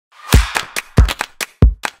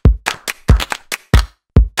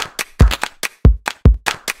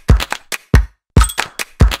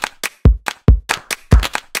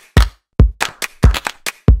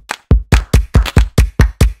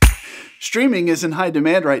Streaming is in high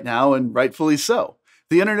demand right now, and rightfully so.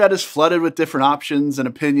 The internet is flooded with different options and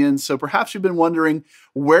opinions, so perhaps you've been wondering,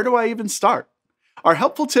 where do I even start? Our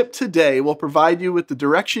helpful tip today will provide you with the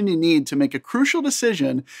direction you need to make a crucial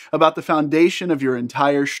decision about the foundation of your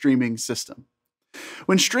entire streaming system.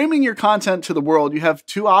 When streaming your content to the world, you have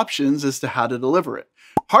two options as to how to deliver it: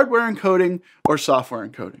 hardware encoding or software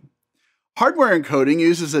encoding. Hardware encoding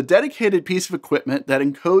uses a dedicated piece of equipment that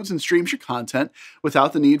encodes and streams your content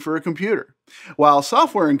without the need for a computer, while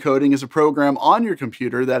software encoding is a program on your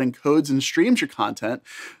computer that encodes and streams your content.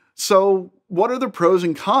 So, what are the pros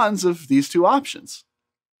and cons of these two options?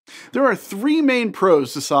 There are three main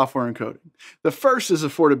pros to software encoding. The first is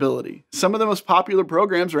affordability. Some of the most popular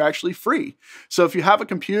programs are actually free. So if you have a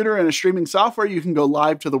computer and a streaming software, you can go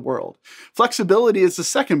live to the world. Flexibility is the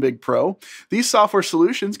second big pro. These software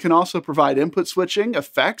solutions can also provide input switching,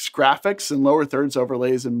 effects, graphics, and lower thirds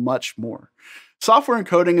overlays, and much more. Software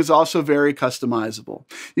encoding is also very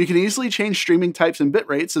customizable. You can easily change streaming types and bit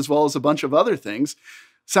rates, as well as a bunch of other things.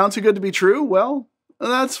 Sound too good to be true? Well,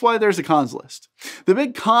 that's why there's a cons list. The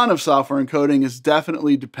big con of software encoding is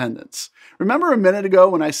definitely dependence. Remember a minute ago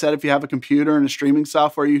when I said if you have a computer and a streaming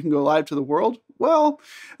software, you can go live to the world? Well,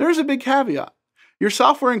 there's a big caveat. Your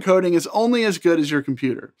software encoding is only as good as your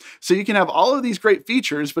computer. So you can have all of these great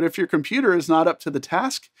features, but if your computer is not up to the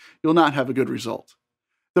task, you'll not have a good result.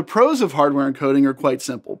 The pros of hardware encoding are quite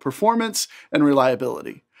simple: performance and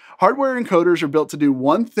reliability. Hardware encoders are built to do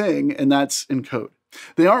one thing, and that's encode.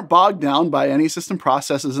 They aren't bogged down by any system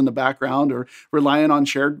processes in the background or reliant on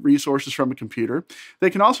shared resources from a computer. They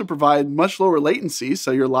can also provide much lower latency,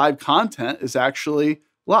 so your live content is actually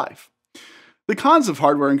live. The cons of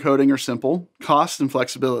hardware encoding are simple: cost and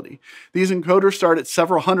flexibility. These encoders start at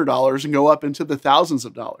several $100s and go up into the thousands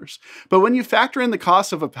of dollars. But when you factor in the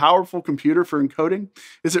cost of a powerful computer for encoding,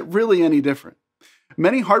 is it really any different?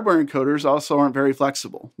 Many hardware encoders also aren't very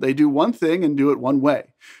flexible. They do one thing and do it one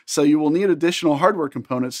way, so you will need additional hardware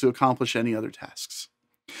components to accomplish any other tasks.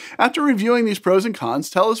 After reviewing these pros and cons,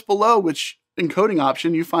 tell us below which encoding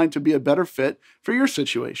option you find to be a better fit for your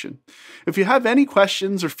situation. If you have any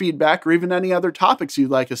questions or feedback, or even any other topics you'd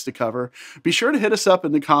like us to cover, be sure to hit us up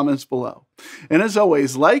in the comments below. And as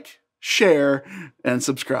always, like, share, and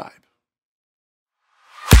subscribe.